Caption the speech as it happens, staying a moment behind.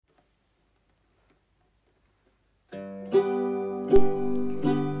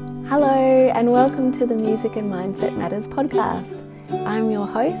and welcome to the Music and Mindset Matters podcast. I'm your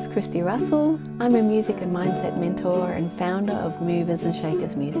host, Christy Russell. I'm a music and mindset mentor and founder of Movers and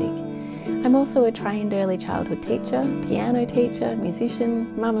Shakers Music. I'm also a trained early childhood teacher, piano teacher,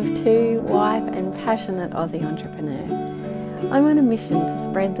 musician, mum of two, wife, and passionate Aussie entrepreneur. I'm on a mission to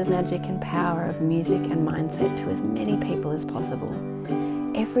spread the magic and power of music and mindset to as many people as possible.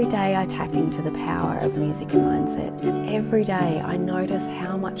 Every day I tap into the power of music and mindset, and every day I notice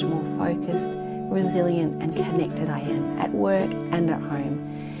how much more focused, resilient and connected I am at work and at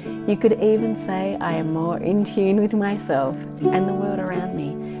home. You could even say I am more in tune with myself and the world around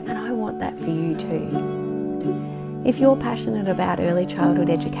me, and I want that for you too. If you're passionate about early childhood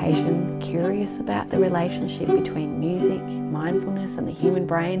education, curious about the relationship between music, mindfulness and the human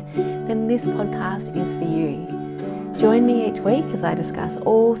brain, then this podcast is for you. Join me each week as I discuss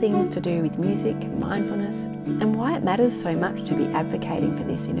all things to do with music, mindfulness, and why it matters so much to be advocating for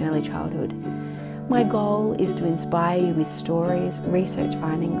this in early childhood. My goal is to inspire you with stories, research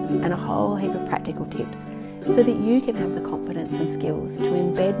findings, and a whole heap of practical tips so that you can have the confidence and skills to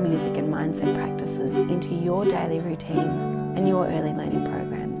embed music and mindset practices into your daily routines and your early learning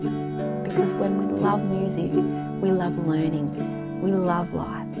programs. Because when we love music, we love learning, we love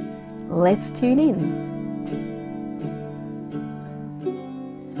life. Let's tune in.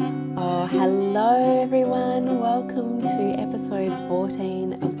 Oh, hello everyone. Welcome to episode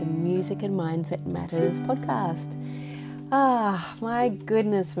 14 of the Music and Mindset Matters podcast. My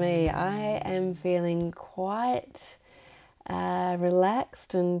goodness me. I am feeling quite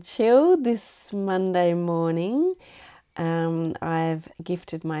relaxed and chilled this Monday morning. I've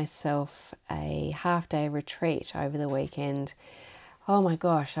gifted myself a half-day retreat over the weekend. Oh my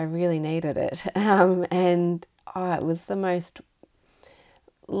gosh, I really needed it. It was the most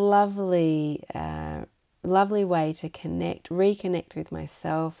lovely way to reconnect with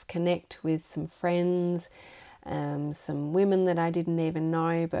myself, connect with some friends, some women that I didn't even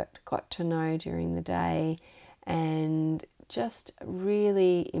know but got to know during the day, and just a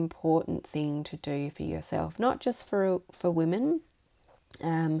really important thing to do for yourself, not just for women.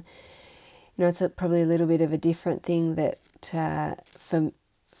 It's probably a little bit of a different thing that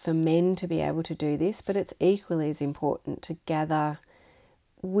for men to be able to do this, but it's equally as important to gather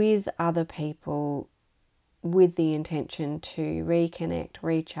with other people with the intention to reconnect,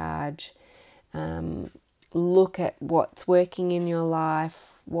 recharge, look at what's working in your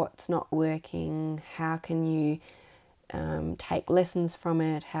life, what's not working, how can you take lessons from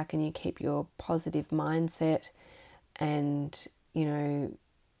it, how can you keep your positive mindset and,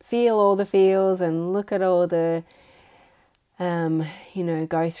 feel all the feels and look at all the,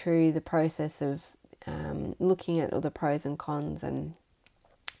 go through the process of looking at all the pros and cons and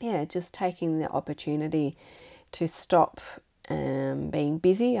just taking the opportunity to stop being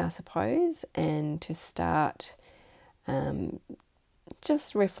busy, I suppose, and to start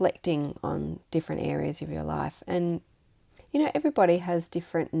just reflecting on different areas of your life. And, everybody has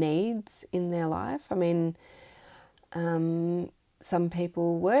different needs in their life. I mean, some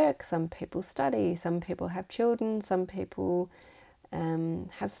people work, some people study, some people have children, some people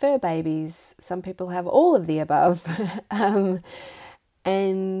have fur babies, some people have all of the above.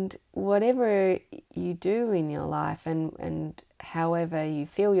 And whatever you do in your life and however you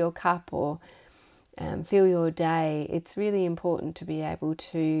fill your cup or fill your day, it's really important to be able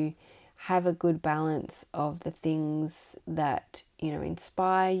to have a good balance of the things that,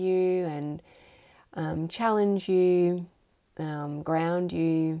 inspire you and challenge you, ground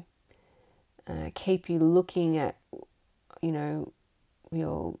you, keep you looking at,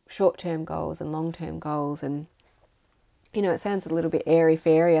 your short-term goals and long-term goals. And it sounds a little bit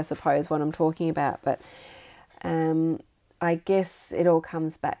airy-fairy, I suppose, what I'm talking about, but I guess it all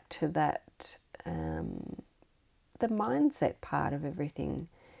comes back to that, the mindset part of everything.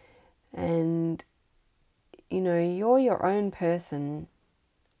 And, you're your own person,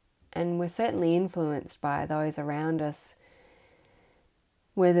 and we're certainly influenced by those around us,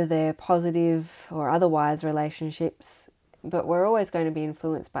 whether they're positive or otherwise relationships, but we're always going to be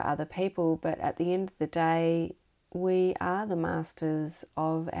influenced by other people. But at the end of the day, we are the masters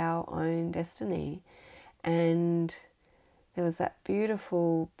of our own destiny. And there was that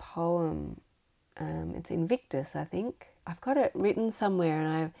beautiful poem, it's Invictus, I think. I've got it written somewhere and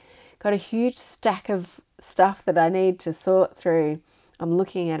I've got a huge stack of stuff that I need to sort through. I'm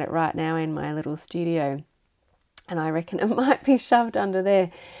looking at it right now in my little studio and I reckon it might be shoved under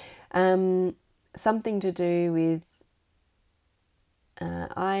there. Something to do with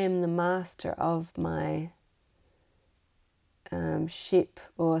I am the master of my ship,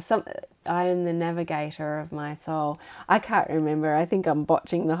 or I am the navigator of my soul. I can't remember. I think I'm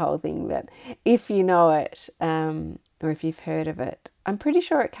botching the whole thing, but if you know it, or if you've heard of it, I'm pretty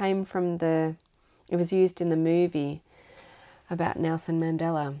sure it came from it was used in the movie about Nelson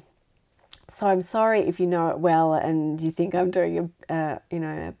Mandela. So I'm sorry if you know it well and you think I'm doing a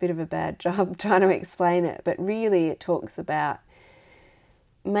bit of a bad job trying to explain it, but really it talks about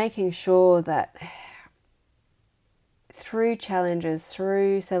making sure that through challenges,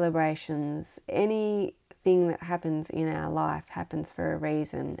 through celebrations, anything that happens in our life happens for a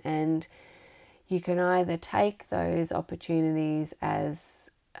reason, and you can either take those opportunities as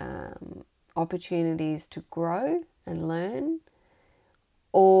opportunities to grow and learn,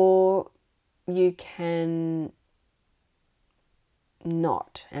 or you can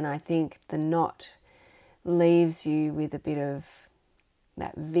not. And I think the not leaves you with a bit of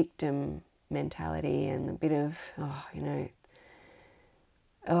that victim mentality and a bit of,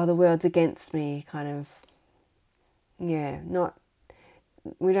 the world's against me kind of,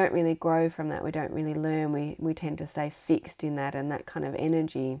 we don't really grow from that. We don't really learn. We tend to stay fixed in that, and that kind of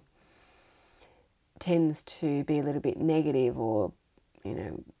energy tends to be a little bit negative, or,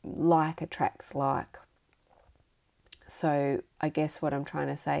 like attracts like. So I guess what I'm trying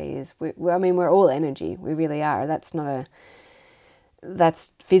to say is, we're all energy. We really are. That's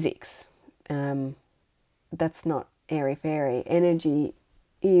physics. That's not airy-fairy. Energy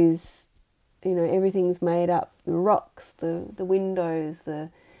is, everything's made up. The rocks, the windows,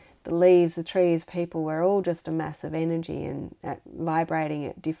 the leaves, the trees, people, we're all just a mass of energy and vibrating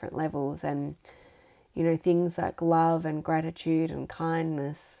at different levels. And, things like love and gratitude and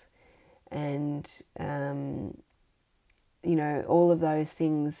kindness and, all of those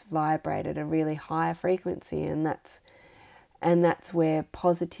things vibrate at a really high frequency, and that's where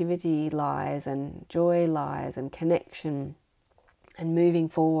positivity lies and joy lies and connection and moving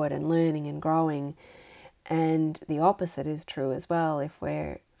forward and learning and growing. And the opposite is true as well. If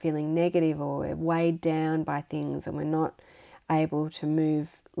we're feeling negative or we're weighed down by things and we're not able to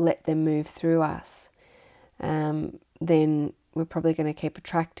let them move through us, then we're probably going to keep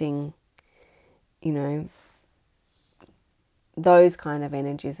attracting, those kind of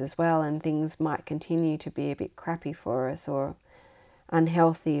energies as well, and things might continue to be a bit crappy for us, or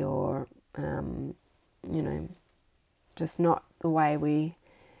unhealthy, or just not the way we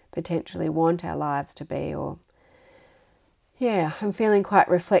potentially want our lives to be. Or I'm feeling quite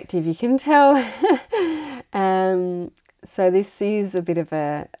reflective, you can tell. So this is a bit of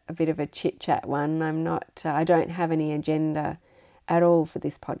a chit chat one. I don't have any agenda at all for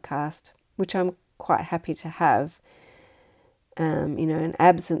this podcast, which I'm quite happy to have. An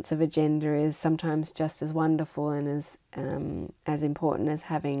absence of agenda is sometimes just as wonderful and as important as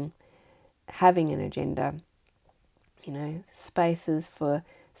having an agenda. Spaces for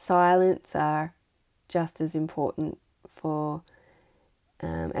silence are just as important for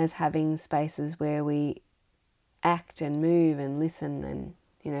as having spaces where we act and move and listen and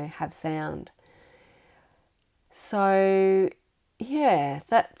have sound. So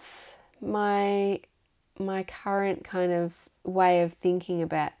that's my current kind of way of thinking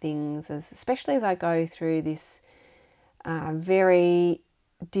about things, especially as I go through this very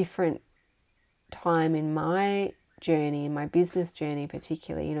different time in my journey, in my business journey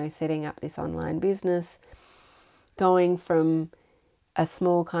particularly, setting up this online business, going from a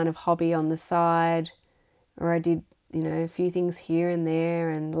small kind of hobby on the side, or I did, a few things here and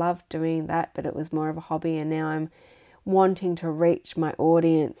there and loved doing that, but it was more of a hobby, and now I'm wanting to reach my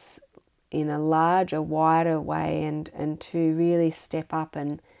audience in a larger, wider way, and to really step up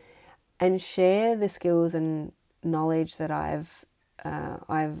and share the skills and knowledge that I've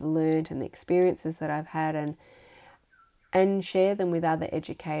learned and the experiences that I've had, and share them with other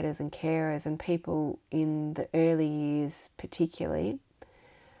educators and carers and people in the early years particularly,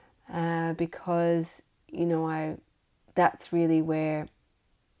 because that's really where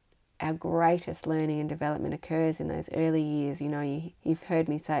our greatest learning and development occurs, in those early years. You've heard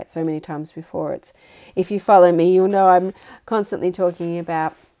me say it so many times before. If you follow me, you'll know I'm constantly talking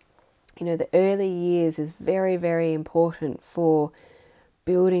about, the early years is very, very important for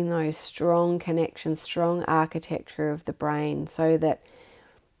building those strong connections, strong architecture of the brain, so that,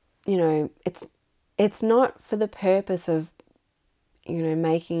 it's not for the purpose of,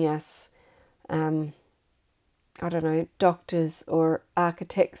 making us, doctors or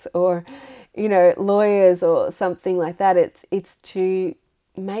architects or, lawyers or something like that. It's to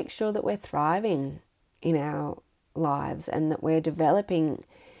make sure that we're thriving in our lives and that we're developing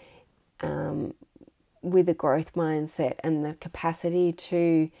with a growth mindset and the capacity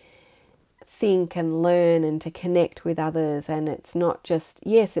to think and learn and to connect with others. And it's not just,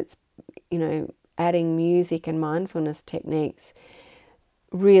 yes, it's adding music and mindfulness techniques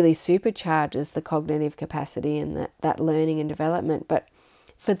really supercharges the cognitive capacity and that learning and development, but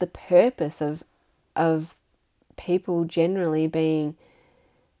for the purpose of people generally being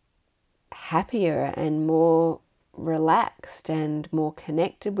happier and more relaxed and more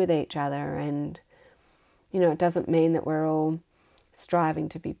connected with each other. And it doesn't mean that we're all striving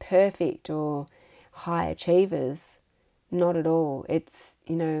to be perfect or high achievers. Not at all. It's,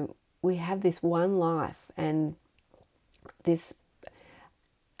 we have this one life and this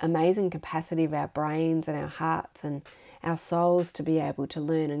amazing capacity of our brains and our hearts and our souls to be able to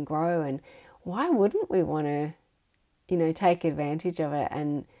learn and grow. And why wouldn't we want to, take advantage of it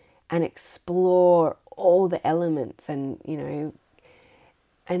and explore all the elements and,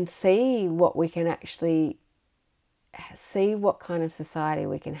 and see what we can actually see, what kind of society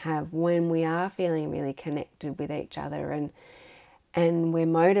we can have when we are feeling really connected with each other and we're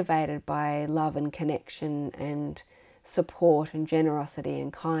motivated by love and connection and support and generosity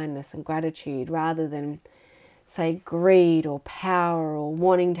and kindness and gratitude, rather than, say, greed or power or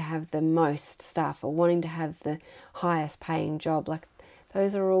wanting to have the most stuff or wanting to have the highest paying job. Like,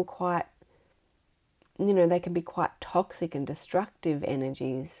 those are all quite, they can be quite toxic and destructive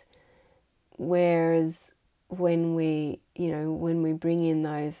energies. Whereas when we bring in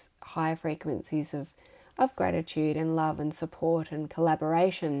those high frequencies of gratitude and love and support and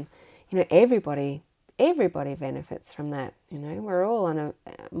collaboration, everybody benefits from that. We're all on a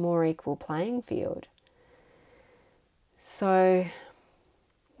more equal playing field. So,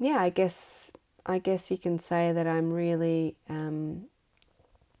 yeah, I guess you can say that I'm really,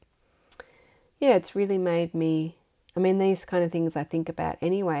 it's really made me, these kind of things I think about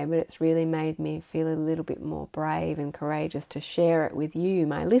anyway, but it's really made me feel a little bit more brave and courageous to share it with you,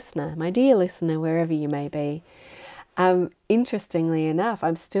 my listener, my dear listener, wherever you may be. Interestingly enough,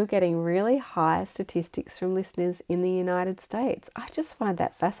 I'm still getting really high statistics from listeners in the United States. I just find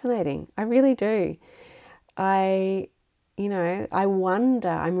that fascinating. I really do. I wonder,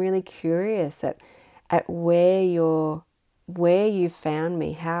 I'm really curious at where you've found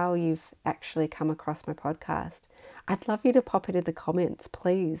me, how you've actually come across my podcast. I'd love you to pop it in the comments,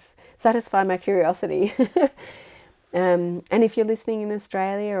 please. Satisfy my curiosity. And if you're listening in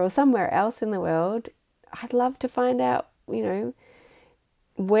Australia or somewhere else in the world, I'd love to find out, where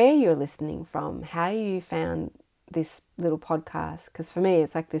you're listening from, how you found this little podcast. Because for me,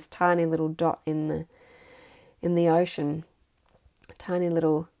 it's like this tiny little dot in the ocean, a tiny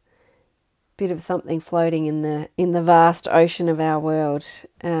little bit of something floating in the vast ocean of our world.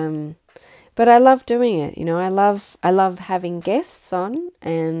 But I love doing it. I love having guests on,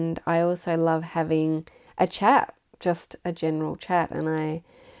 and I also love having a chat, just a general chat, and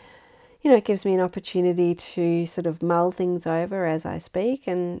it gives me an opportunity to sort of mull things over as I speak,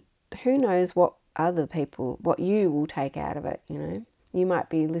 and who knows what you will take out of it. You might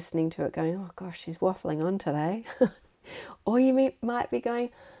be listening to it going, oh gosh, she's waffling on today. Or you might be going,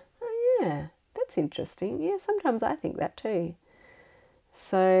 oh yeah, that's interesting. Yeah, sometimes I think that too.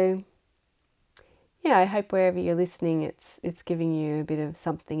 So yeah, I hope wherever you're listening, it's giving you a bit of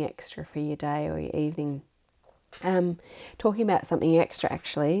something extra for your day or your evening. Talking about something extra,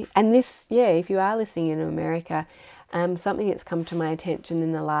 actually, and this, if you are listening in America, something that's come to my attention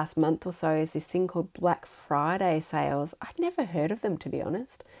in the last month or so is this thing called Black Friday sales. I'd never heard of them, to be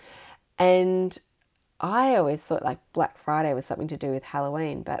honest, and I always thought like Black Friday was something to do with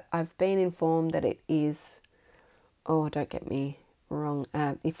Halloween, but I've been informed that it is, don't get me wrong,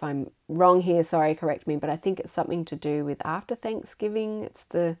 if I'm wrong here, sorry, correct me, but I think it's something to do with after Thanksgiving. It's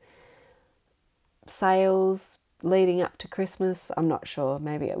the sales leading up to Christmas. I'm not sure,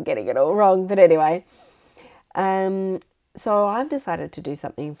 maybe I'm getting it all wrong, but anyway, so I've decided to do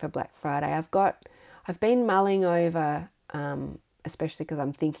something for Black Friday. I've been mulling over, especially because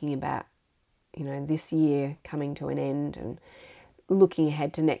I'm thinking about, this year coming to an end and looking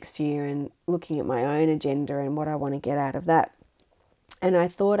ahead to next year and looking at my own agenda and what I want to get out of that. And I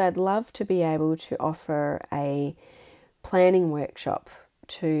thought I'd love to be able to offer a planning workshop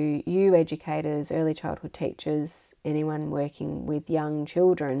to you educators, early childhood teachers, anyone working with young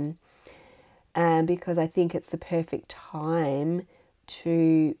children, because I think it's the perfect time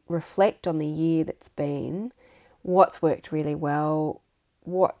to reflect on the year that's been, what's worked really well,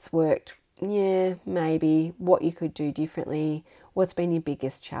 what's worked, maybe, what you could do differently, what's been your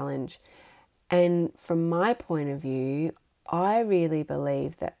biggest challenge. And from my point of view, I really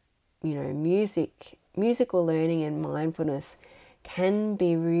believe that, musical learning and mindfulness can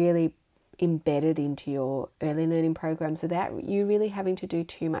be really embedded into your early learning programs without you really having to do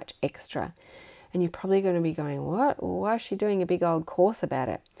too much extra. And you're probably going to be going, what? Well, why is she doing a big old course about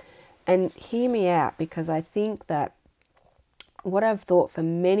it? And hear me out, because I think that what I've thought for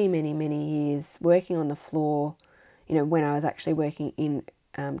many, many, many years, working on the floor, when I was actually working in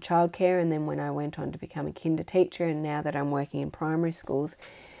childcare, and then when I went on to become a kinder teacher, and now that I'm working in primary schools,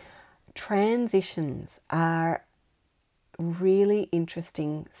 transitions are really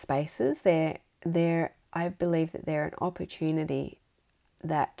interesting spaces. I believe that they're an opportunity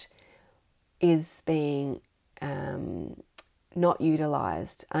that is being not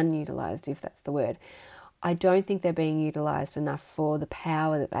utilised, unutilised, if that's the word. I don't think they're being utilised enough for the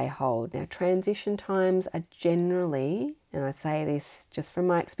power that they hold. Now, transition times are generally, and I say this just from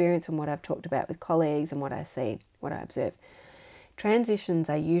my experience and what I've talked about with colleagues and what I see, what I observe, transitions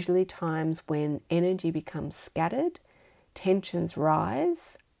are usually times when energy becomes scattered, tensions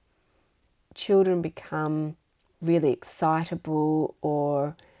rise, children become really excitable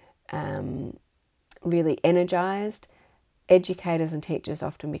or really energized. Educators and teachers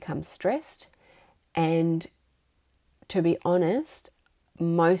often become stressed. And to be honest,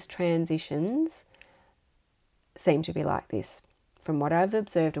 most transitions seem to be like this, from what I've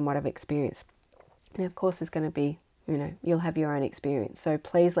observed and what I've experienced. Now, of course, there's going to be, you'll have your own experience. So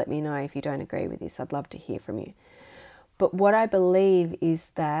please let me know if you don't agree with this. I'd love to hear from you. But what I believe is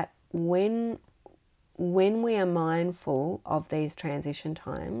that when we are mindful of these transition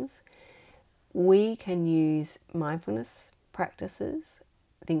times, we can use mindfulness practices,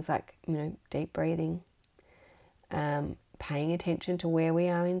 things like, deep breathing, paying attention to where we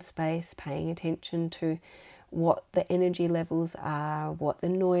are in space, paying attention to what the energy levels are, what the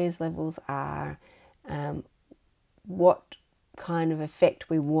noise levels are, what kind of effect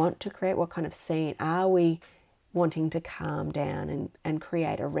we want to create, what kind of scene are we wanting to calm down and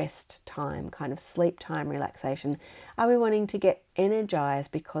create a rest time, kind of sleep time, relaxation? Are we wanting to get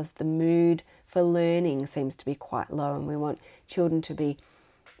energized because the mood for learning seems to be quite low, and we want children to be,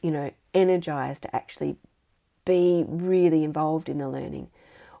 energized to actually be really involved in the learning?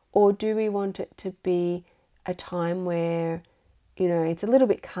 Or do we want it to be a time where, it's a little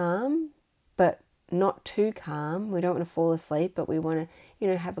bit calm, but not too calm? We don't want to fall asleep, but we want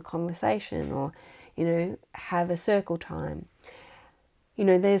to, have a conversation, or have a circle time.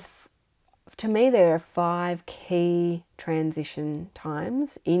 To me, there are 5 key transition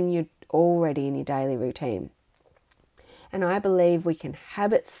times already in your daily routine. And I believe we can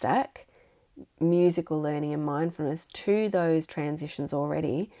habit stack musical learning and mindfulness to those transitions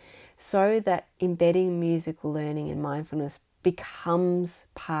already, so that embedding musical learning and mindfulness becomes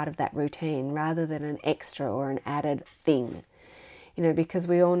part of that routine rather than an extra or an added thing. Because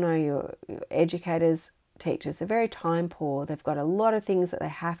we all know your educators, teachers, they're very time poor. They've got a lot of things that they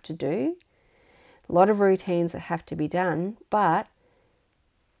have to do, a lot of routines that have to be done. But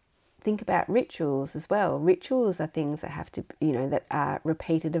think about rituals as well. Rituals are things that have to, that are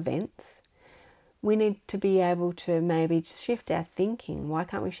repeated events. We need to be able to maybe shift our thinking. Why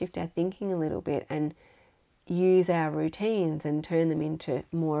can't we shift our thinking a little bit and use our routines and turn them into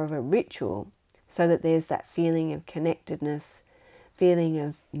more of a ritual, so that there's that feeling of connectedness, feeling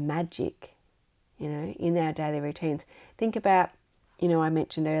of magic, in our daily routines. Think about, I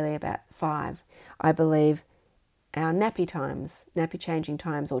mentioned earlier about 5, I believe, our nappy times, nappy changing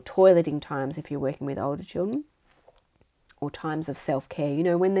times, or toileting times if you're working with older children, or times of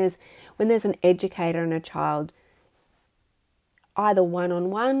self-care. When there's an educator and a child, either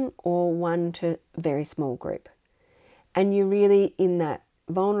one-on-one or one to very small group, and you're really in that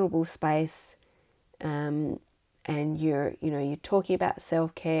vulnerable space, and you're talking about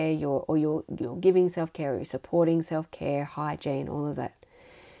self-care, you're giving self-care, or you're supporting self-care, hygiene, all of that.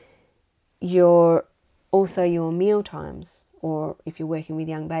 You're also your meal times, or if you're working with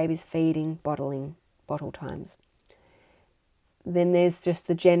young babies, feeding, bottling, bottle times. Then there's just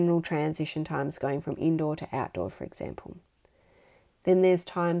the general transition times, going from indoor to outdoor, for example. Then there's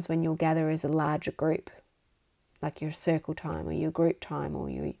times when you'll gather as a larger group, like your circle time, or your group time, or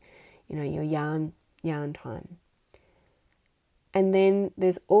your yarn time. And then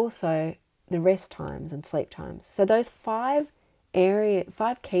there's also the rest times and sleep times. So those 5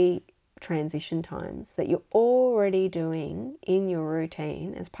 key transition times that you're already doing in your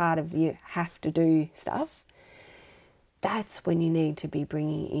routine as part of your have to do stuff, that's when you need to be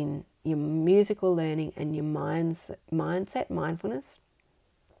bringing in your musical learning and your mindset, mindfulness,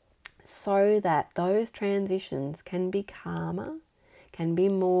 so that those transitions can be calmer, can be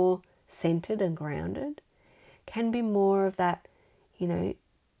more centered and grounded, can be more of that,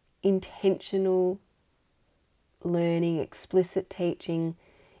 intentional learning, explicit teaching.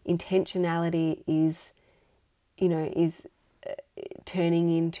 Intentionality is turning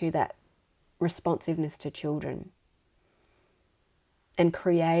into that responsiveness to children.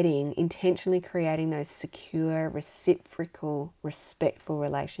 and intentionally creating those secure, reciprocal, respectful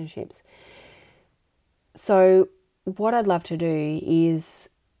relationships. So what I'd love to do is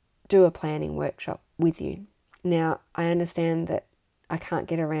do a planning workshop with you. Now, I understand that I can't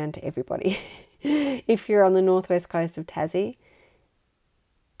get around to everybody. If you're on the northwest coast of Tassie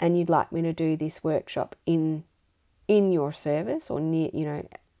and you'd like me to do this workshop in your service or near,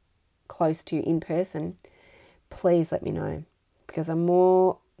 close to you in person, please let me know, because I'm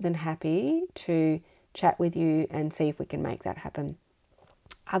more than happy to chat with you and see if we can make that happen.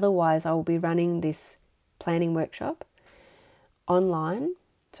 Otherwise, I will be running this planning workshop online.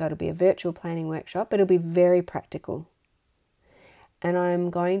 So it'll be a virtual planning workshop, but it'll be very practical. And I'm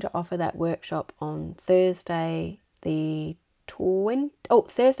going to offer that workshop on Thursday the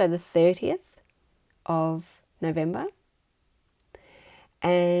 30th of November.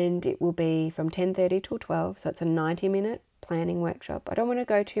 And it will be from 10:30 till 12. So it's a 90-minute planning workshop. I don't want to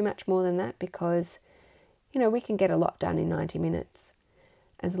go too much more than that because, we can get a lot done in 90 minutes.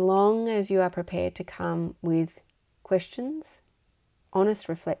 As long as you are prepared to come with questions, honest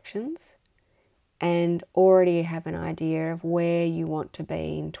reflections, and already have an idea of where you want to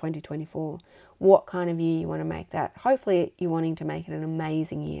be in 2024, what kind of year you want to make that. Hopefully you're wanting to make it an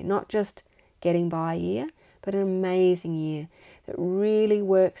amazing year, not just getting by a year, but an amazing year that really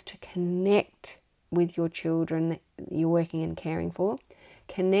works to connect with your children that you're working and caring for,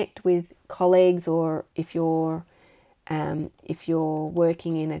 connect with colleagues, or if you're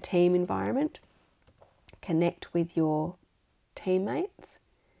working in a team environment, connect with your teammates,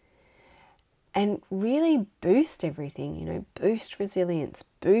 and really boost everything, boost resilience,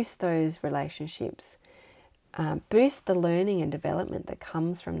 boost those relationships, boost the learning and development that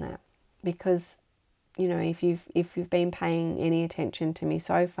comes from that. Because, if you've been paying any attention to me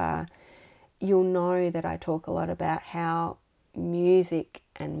so far, you'll know that I talk a lot about how music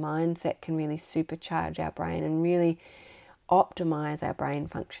and mindset can really supercharge our brain and really optimize our brain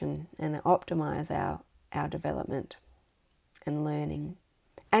function and optimize our development and learning.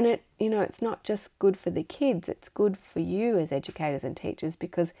 And it's not just good for the kids, it's good for you as educators and teachers,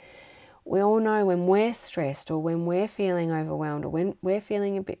 because we all know when we're stressed or when we're feeling overwhelmed or when we're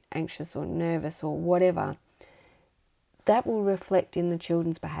feeling a bit anxious or nervous or whatever, that will reflect in the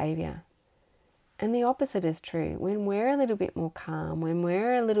children's behaviour. And the opposite is true. When we're a little bit more calm, when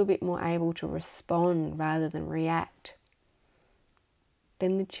we're a little bit more able to respond rather than react,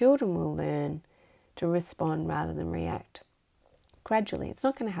 then the children will learn to respond rather than react. Gradually. It's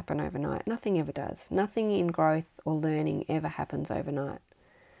not going to happen overnight. Nothing ever does. Nothing in growth or learning ever happens overnight,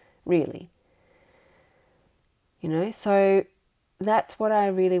 really. So that's what I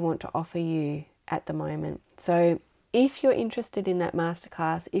really want to offer you at the moment. So if you're interested in that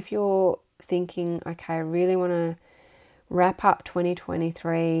masterclass, if you're thinking, okay, I really want to wrap up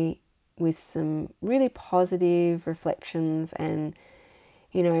 2023 with some really positive reflections and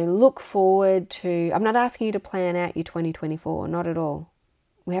look forward to, I'm not asking you to plan out your 2024, not at all.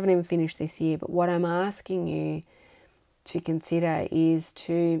 We haven't even finished this year, but what I'm asking you to consider is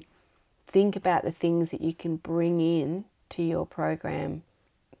to think about the things that you can bring in to your program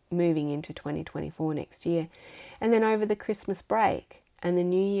moving into 2024 next year. And then over the Christmas break and the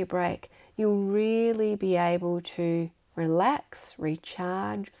New Year break, you'll really be able to relax,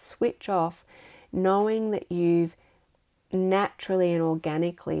 recharge, switch off, knowing that you've naturally and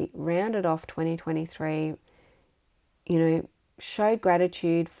organically rounded off 2023, showed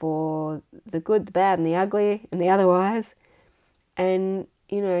gratitude for the good, the bad and the ugly and the otherwise, and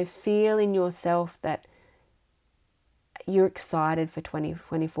feel in yourself that you're excited for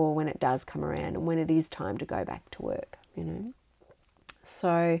 2024 when it does come around and when it is time to go back to work.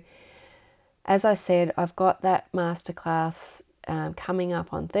 So as I said, I've got that masterclass coming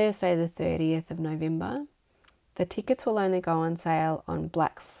up on Thursday the 30th of November. The tickets will only go on sale on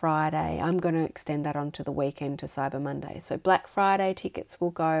Black Friday. I'm going to extend that onto the weekend to Cyber Monday. So Black Friday tickets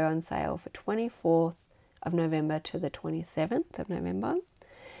will go on sale for 24th of November to the 27th of November.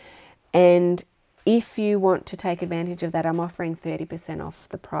 And if you want to take advantage of that, I'm offering 30% off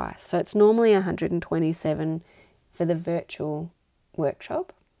the price. So it's normally $127 for the virtual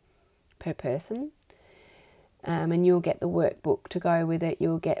workshop per person. And you'll get the workbook to go with it.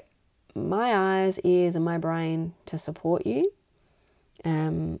 You'll get my eyes, ears and my brain to support you.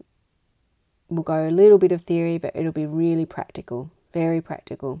 We'll go a little bit of theory, but it'll be really practical, very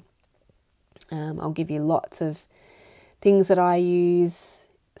practical. I'll give you lots of things that I use,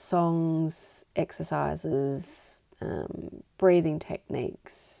 songs, exercises, breathing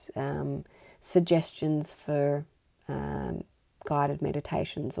techniques, suggestions for guided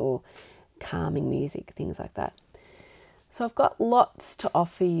meditations or calming music, things like that. So I've got lots to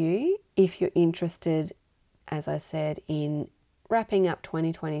offer you if you're interested, as I said, in wrapping up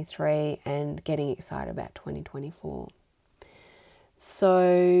 2023 and getting excited about 2024.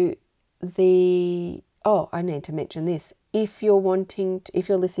 So I need to mention this. If you're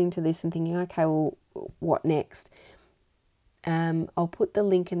listening to this and thinking, okay, well, what next? I'll put the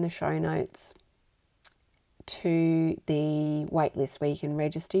link in the show notes to the waitlist where you can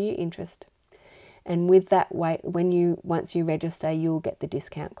register your interest. And with that once you register, you'll get the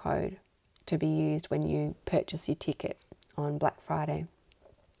discount code to be used when you purchase your ticket on Black Friday.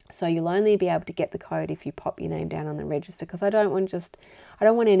 So you'll only be able to get the code if you pop your name down on the register, because I don't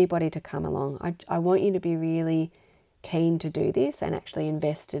want anybody to come along. I want you to be really keen to do this and actually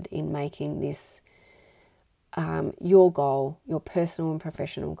invested in making this your goal, your personal and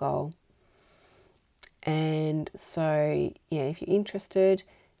professional goal. And so, yeah, if you're interested,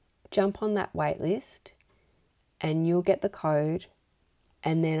 jump on that wait list and you'll get the code,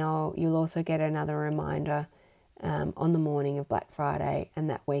 and then you'll also get another reminder on the morning of Black Friday and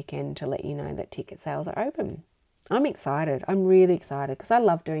that weekend to let you know that ticket sales are open. I'm excited. I'm really excited because I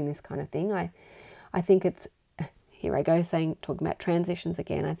love doing this kind of thing. I think it's, here I go talking about transitions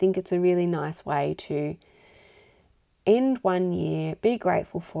again. I think it's a really nice way to end one year, be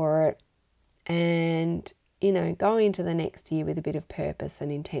grateful for it, and, go into the next year with a bit of purpose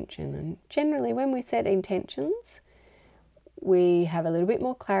and intention. And generally when we set intentions, we have a little bit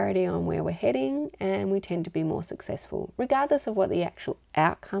more clarity on where we're heading, and we tend to be more successful. Regardless of what the actual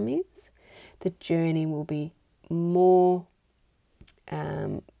outcome is, the journey will be more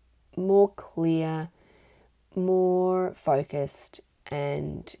clear, more focused,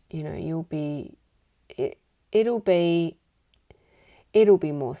 and it'll be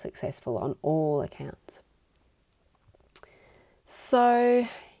more successful on all accounts. So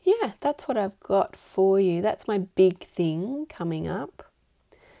yeah, that's what I've got for you. That's my big thing coming up.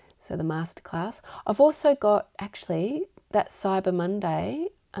 So the masterclass. I've also got, actually, that Cyber Monday,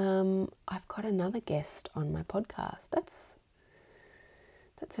 I've got another guest on my podcast. That's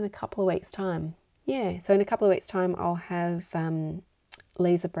in a couple of weeks' time. Yeah, so in a couple of weeks' time, I'll have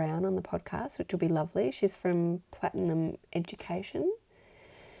Lisa Brown on the podcast, which will be lovely. She's from Platinum Education.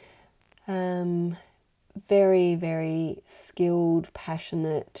 Very, very skilled,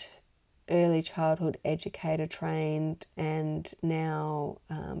 passionate, early childhood educator trained, and now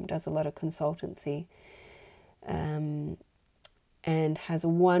does a lot of consultancy, and has a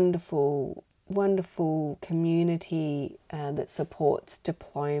wonderful, wonderful community that supports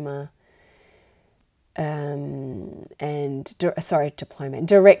directors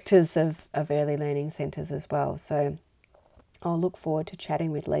of early learning centres as well. So I'll look forward to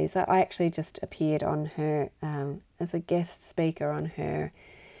chatting with Lisa. I actually just appeared on her as a guest speaker on her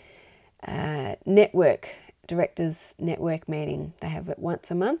directors network meeting. They have it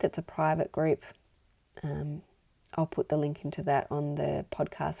once a month. It's a private group. I'll put the link into that on the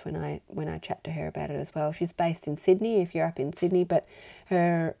podcast when I chat to her about it as well. She's based in Sydney, if you're up in Sydney, but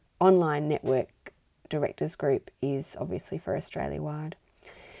her online network directors group is obviously for Australia-wide,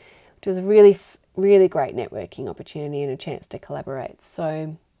 which is a really, really great networking opportunity and a chance to collaborate.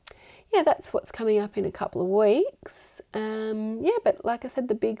 So yeah, that's what's coming up in a couple of weeks. But like I said,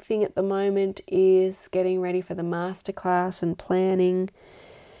 the big thing at the moment is getting ready for the masterclass and planning,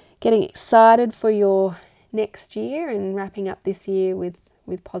 getting excited for your next year and wrapping up this year with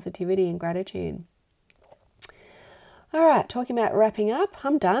positivity and gratitude. All right, talking about wrapping up,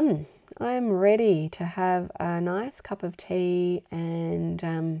 I'm done. I'm ready to have a nice cup of tea and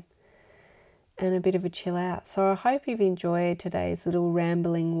a bit of a chill out. So I hope you've enjoyed today's little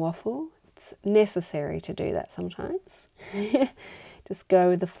rambling waffle. It's necessary to do that sometimes. Just go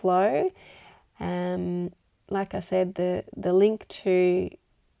with the flow. Like I said, the link to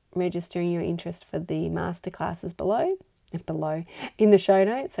registering your interest for the masterclass is below in the show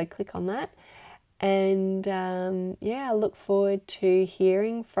notes, so click on that. And I look forward to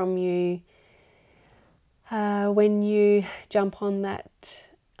hearing from you when you jump on that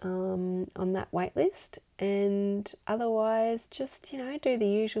wait list. And otherwise, just do the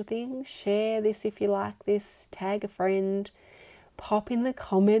usual things. Share this if you like this, tag a friend, pop in the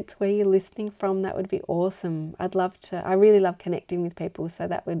comments where you're listening from. That would be awesome. I really love connecting with people, so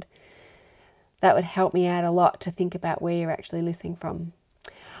that would help me out a lot to think about where you're actually listening from.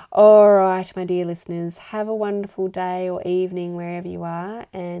 All right, my dear listeners, have a wonderful day or evening wherever you are,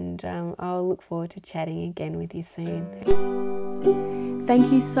 and I'll look forward to chatting again with you soon.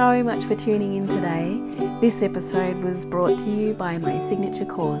 Thank you so much for tuning in today. This episode was brought to you by my signature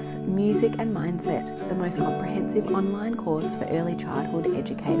course, Music and Mindset, the most comprehensive online course for early childhood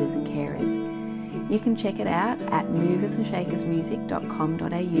educators and carers. You can check it out at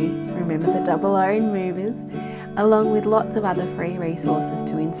moversandshakersmusic.com.au. Remember the double O in movers, along with lots of other free resources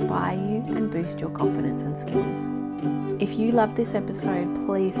to inspire you and boost your confidence and skills. If you love this episode,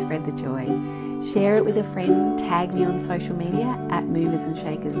 please spread the joy. Share it with a friend, tag me on social media at Movers and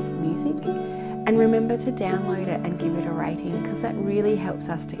Shakers Music, and remember to download it and give it a rating, because that really helps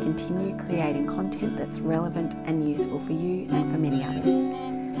us to continue creating content that's relevant and useful for you and for many others.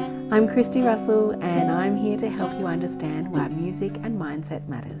 I'm Christy Russell, and I'm here to help you understand why music and mindset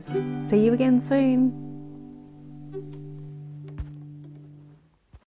matters. See you again soon.